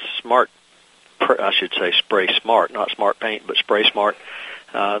about Spray Smart, not Smart Paint, but Spray Smart.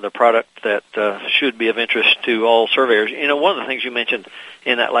 the product that should be of interest to all surveyors. You know, one of the things you mentioned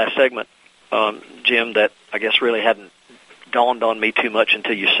in that last segment, Jim, that I guess really hadn't dawned on me too much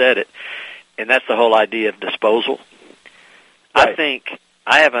until you said it, and that's the whole idea of disposal. Right. I think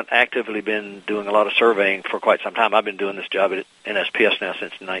I haven't actively been doing a lot of surveying for quite some time. I've been doing this job at NSPS now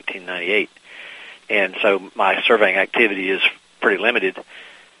since 1998, and so my surveying activity is pretty limited.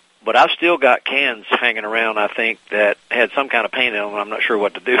 But I've still got cans hanging around, I think, that had some kind of paint in them, and I'm not sure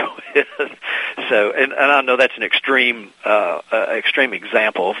what to do with. So, and I know that's an extreme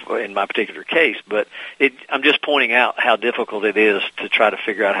example in my particular case, but I'm just pointing out how difficult it is to try to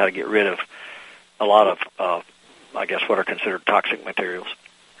figure out how to get rid of a lot of, I guess, what are considered toxic materials.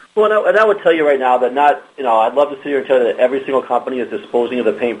 Well, and I would tell you right now that I'd love to sit here and tell you that every single company is disposing of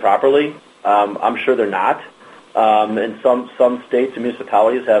the paint properly. I'm sure they're not. And some states and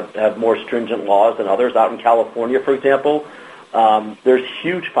municipalities have more stringent laws than others. Out in California, for example, there's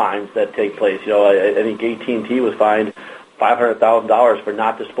huge fines that take place. You know, I think AT&T was fined $500,000 for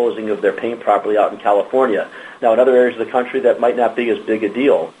not disposing of their paint properly out in California. Now, in other areas of the country, that might not be as big a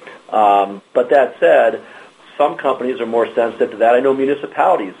deal. But that said, some companies are more sensitive to that. I know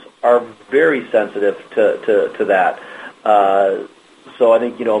municipalities are very sensitive to that. So I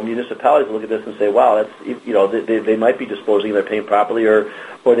think, municipalities look at this and say, wow, that's, they might be disposing of their paint properly, or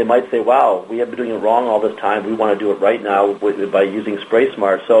they might say, wow, we have been doing it wrong all this time. We want to do it right now by using Spray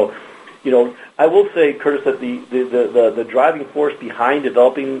Smart. So, I will say, Curtis, that the driving force behind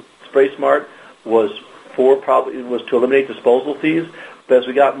developing Spray Smart was to eliminate disposal fees. But as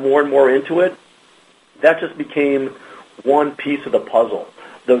we got more and more into it, that just became one piece of the puzzle.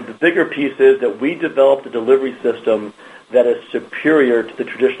 The bigger piece is that we developed a delivery system that is superior to the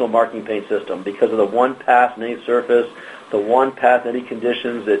traditional marking paint system because of the one pass in any surface, the one pass in any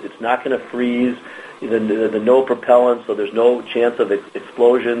conditions. It's not going to freeze, the no propellant, so there's no chance of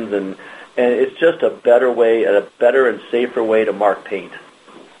explosions, and it's just a better way, a better and safer way to mark paint.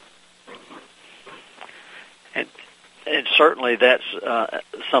 And certainly that's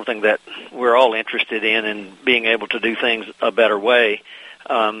something that we're all interested in being able to do things a better way.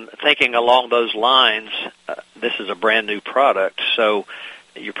 Thinking along those lines, this is a brand new product, so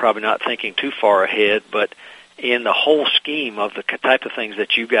you're probably not thinking too far ahead, but in the whole scheme of the type of things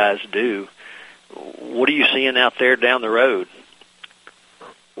that you guys do, what are you seeing out there down the road?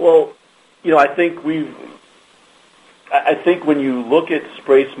 Well, I think when you look at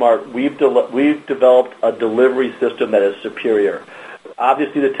Spray Smart, we've developed a delivery system that is superior.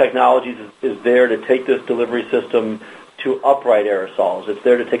 Obviously, the technology is there to take this delivery system to upright aerosols. It's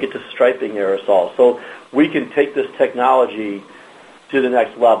there to take it to striping aerosols. So we can take this technology to the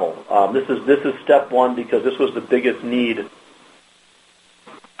next level. This is step one because this was the biggest need.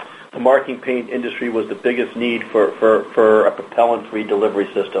 The marking paint industry was the biggest need for a propellant-free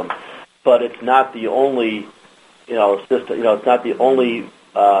delivery system. But it's not the only system. It's not the only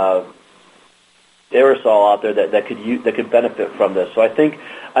aerosol out there that could benefit from this. So I think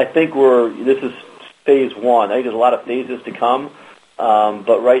this is phase one. I think there's a lot of phases to come,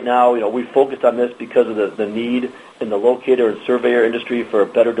 but right now, we focused on this because of the need in the locator and surveyor industry for a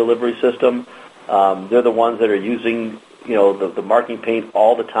better delivery system. They're the ones that are using, the marking paint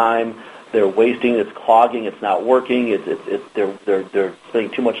all the time. They're wasting. It's clogging. It's not working. They're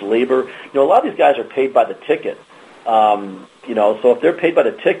spending too much labor. A lot of these guys are paid by the ticket. So if they're paid by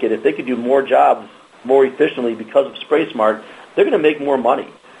the ticket, if they could do more jobs more efficiently because of Spray Smart, they're going to make more money.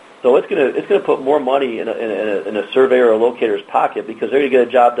 So it's going to put more money in a surveyor or a locator's pocket because they're going to get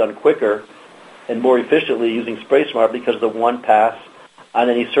a job done quicker and more efficiently using Spray Smart because of the one pass on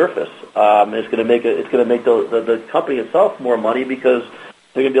any surface. It's going to make the company itself more money because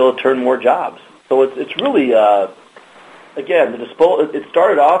they're going to be able to turn more jobs. So it's really again it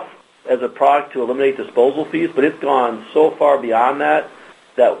started off as a product to eliminate disposal fees, but it's gone so far beyond that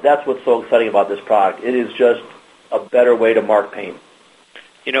that's what's so exciting about this product. It is just a better way to mark paint.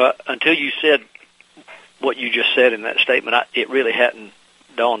 Until you said what you just said in that statement, it really hadn't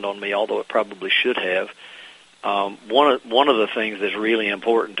dawned on me, although it probably should have. One of the things that's really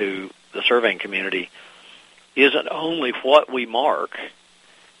important to the surveying community isn't only what we mark,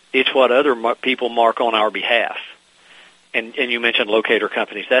 it's what other people mark on our behalf. And you mentioned locator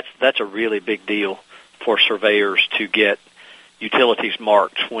companies. That's a really big deal for surveyors to get utilities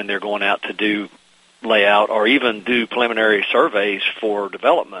marked when they're going out to do layout or even do preliminary surveys for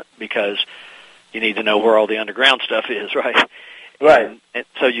development because you need to know where all the underground stuff is, right? Right. And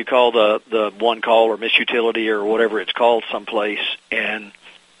so you call the one call or Miss Utility or whatever it's called someplace, and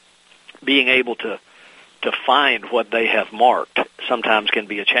being able to find what they have marked sometimes can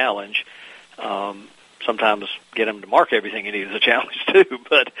be a challenge. sometimes get them to mark everything you need is a challenge too.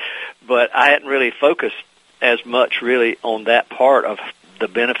 But I hadn't really focused as much really on that part of the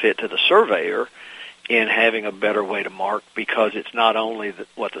benefit to the surveyor in having a better way to mark, because it's not only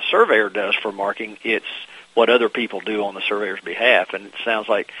what the surveyor does for marking, it's what other people do on the surveyor's behalf. And it sounds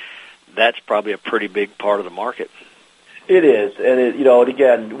like that's probably a pretty big part of the market. It is, and and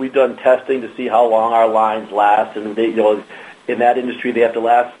again, we've done testing to see how long our lines last, and they, in that industry, they have to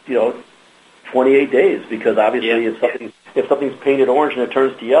last, 28 days, because obviously if something's painted orange and it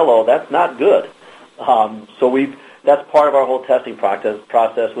turns to yellow, that's not good. That's part of our whole testing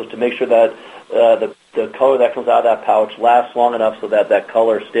process was to make sure that the color that comes out of that pouch lasts long enough so that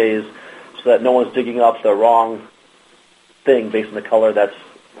color stays, so that no one's digging up the wrong thing based on the color that's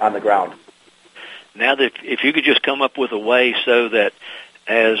on the ground. Now, that if you could just come up with a way so that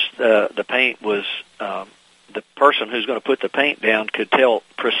as the paint was, the person who's going to put the paint down could tell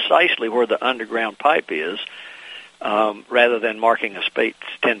precisely where the underground pipe is, rather than marking a space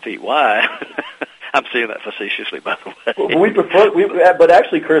 10 feet wide. I'm saying that facetiously, by the way. But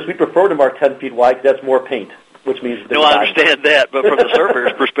actually, Curtis, we prefer to mark 10 feet wide because that's more paint, which means... No, I understand that, but from the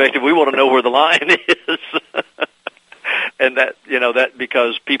surveyor's perspective, we want to know where the line is. And that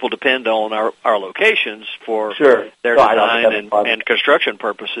because people depend on our locations for their design and construction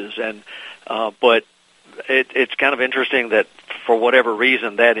purposes. But it's kind of interesting that for whatever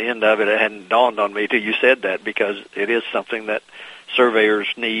reason, that end of it hadn't dawned on me till you said that, because it is something that surveyors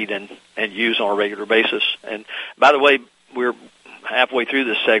need and use on a regular basis. And by the way, we're halfway through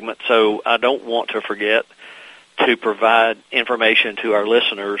this segment, so I don't want to forget to provide information to our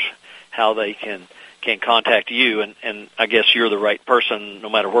listeners how they can contact you, and I guess you're the right person no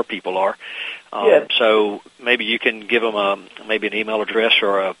matter where people are. So maybe you can give them maybe an email address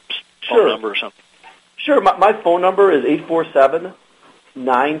or a phone number or something. Sure. My phone number is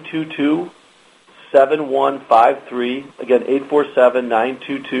 847-922-7153. Again,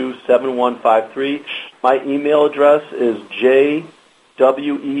 847-922-7153. My email address is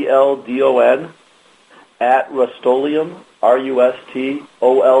jweldon at Rust-oleum,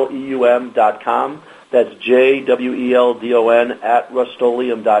 RUSTOLEUM.com. That's jweldon at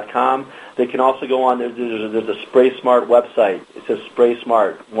Rust-oleum.com. They can also go on, there's a Spray Smart website. It says Spray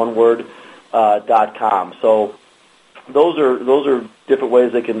Smart, one word, .com. So those are different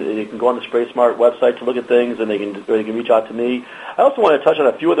ways they can go on the Spray Smart website to look at things, and they can reach out to me. I also want to touch on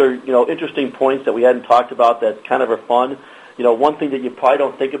a few other interesting points that we hadn't talked about that kind of are fun. One thing that you probably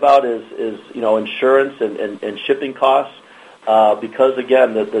don't think about is insurance and shipping costs, because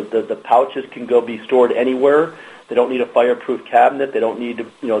again the pouches can be stored anywhere. They don't need a fireproof cabinet. They don't need to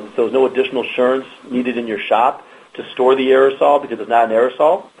there's no additional insurance needed in your shop to store the aerosol because it's not an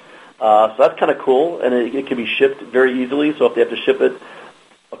aerosol. So that's kind of cool, and it can be shipped very easily. So if they have to ship it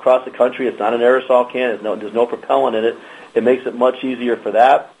across the country, it's not an aerosol can. There's no propellant in it. It makes it much easier for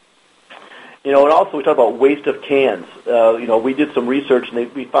that. And also we talk about waste of cans. We did some research,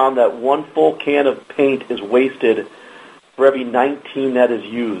 and we found that one full can of paint is wasted for every 19 that is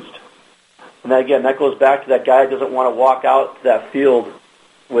used. And again, that goes back to that guy who doesn't want to walk out to that field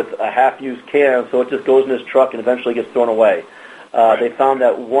with a half-used can, so it just goes in his truck and eventually gets thrown away. They found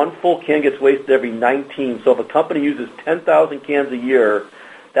that one full can gets wasted every 19. So if a company uses 10,000 cans a year,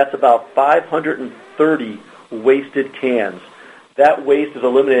 that's about 530 wasted cans. That waste is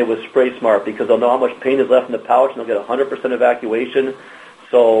eliminated with Spray Smart because they'll know how much paint is left in the pouch, and they'll get 100% evacuation.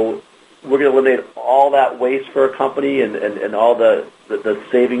 So we're going to eliminate all that waste for a company and all the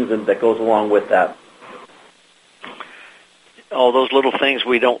savings that goes along with that. All those little things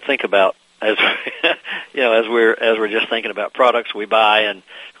we don't think about as we're just thinking about products we buy, and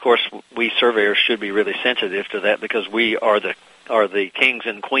of course we surveyors should be really sensitive to that because we are the kings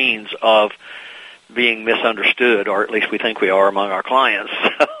and queens of being misunderstood, or at least we think we are among our clients.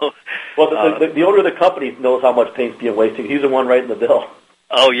 Well, the owner of the company knows how much paint's being wasted. He's the one writing the bill.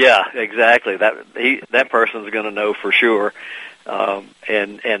 Oh yeah, exactly. That person's going to know for sure,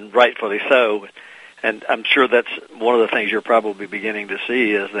 and rightfully so. And I'm sure that's one of the things you're probably beginning to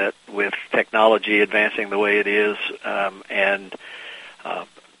see is that with technology advancing the way it is, and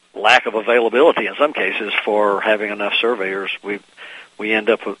lack of availability in some cases for having enough surveyors, we end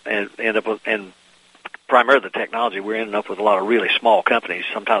up with, and primarily the technology, we're ending up with a lot of really small companies,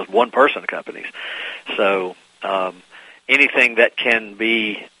 sometimes one-person companies. So anything that can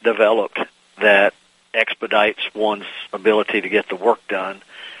be developed that expedites one's ability to get the work done,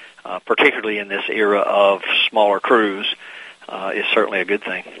 particularly in this era of smaller crews, is certainly a good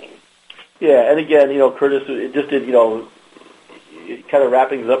thing. Yeah, and again, Curtis, just to, kind of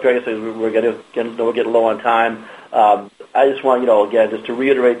wrapping this up here, I guess we're getting low on time. I just want, again, just to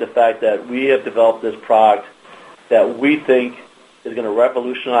reiterate the fact that we have developed this product that we think is going to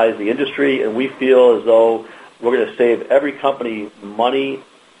revolutionize the industry, and we feel as though we're going to save every company money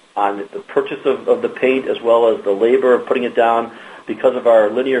on the purchase of the paint as well as the labor of putting it down because of our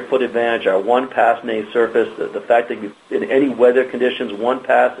linear foot advantage, our one-pass name surface, the fact that in any weather conditions, one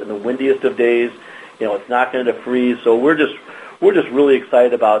pass in the windiest of days, it's not going to freeze. So we're just really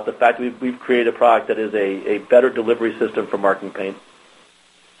excited about the fact that we've created a product that is a better delivery system for marking paint.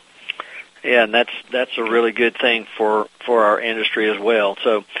 Yeah, and that's a really good thing for our industry as well.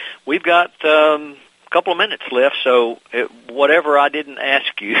 So we've got a couple of minutes left, so whatever I didn't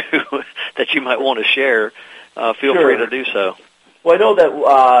ask you that you might want to share, feel free to do so. Well, I know that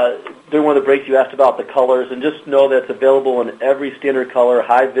during one of the breaks you asked about the colors, and just know that it's available in every standard color: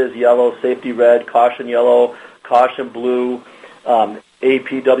 high-vis yellow, safety red, caution yellow, caution blue,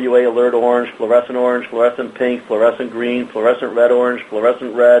 APWA alert orange, fluorescent pink, fluorescent green, fluorescent red-orange,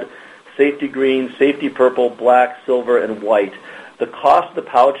 fluorescent red, safety green, safety purple, black, silver, and white. The cost of the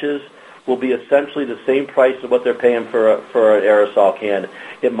pouches will be essentially the same price as what they're paying for an aerosol can.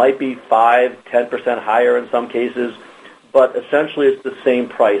 It might be 5-10% higher in some cases, but essentially it's the same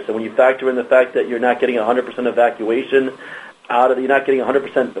price. And when you factor in the fact that you're not getting 100% evacuation out of that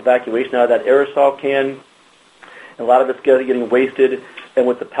aerosol can, and a lot of it's getting wasted, and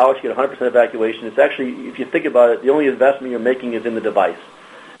with the pouch you get 100% evacuation. It's actually, if you think about it, the only investment you're making is in the device.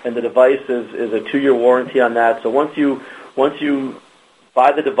 And the device is a 2-year warranty on that. So once you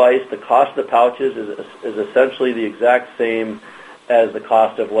buy the device, the cost of the pouches is essentially the exact same as the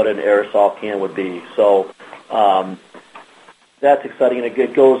cost of what an aerosol can would be. So that's exciting, and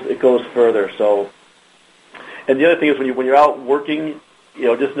it goes further. So, and the other thing is when you're out working,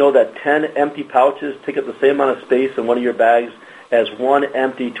 just know that 10 empty pouches take up the same amount of space in one of your bags as one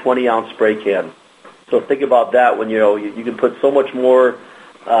empty 20-ounce spray can. So think about that when you can put so much more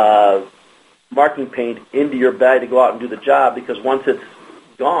marking paint into your bag to go out and do the job, because once it's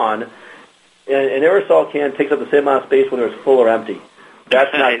gone, an aerosol can takes up the same amount of space whether it's full or empty.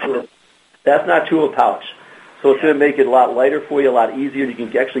 That's not true of a pouch. So it's going to make it a lot lighter for you, a lot easier. You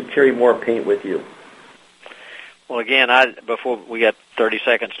can actually carry more paint with you. Well, again, before we got 30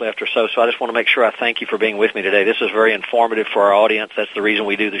 seconds left or so I just want to make sure I thank you for being with me today. This is very informative for our audience. That's the reason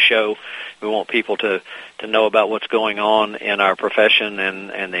we do the show. We want people to know about what's going on in our profession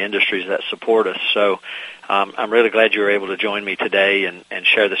and the industries that support us. So I'm really glad you were able to join me today and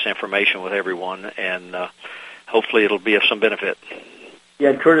share this information with everyone, and hopefully it'll be of some benefit. Yeah,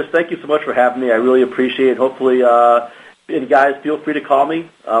 and Curtis, thank you so much for having me. I really appreciate it. Hopefully, and guys, feel free to call me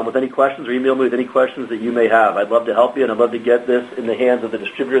with any questions or email me with any questions that you may have. I'd love to help you, and I'd love to get this in the hands of the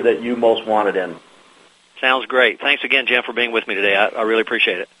distributor that you most want it in. Sounds great. Thanks again, Jim, for being with me today. I really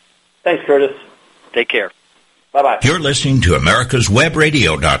appreciate it. Thanks, Curtis. Take care. Bye-bye. You're listening to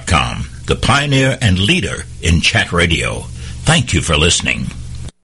AmericasWebRadio.com, the pioneer and leader in chat radio. Thank you for listening.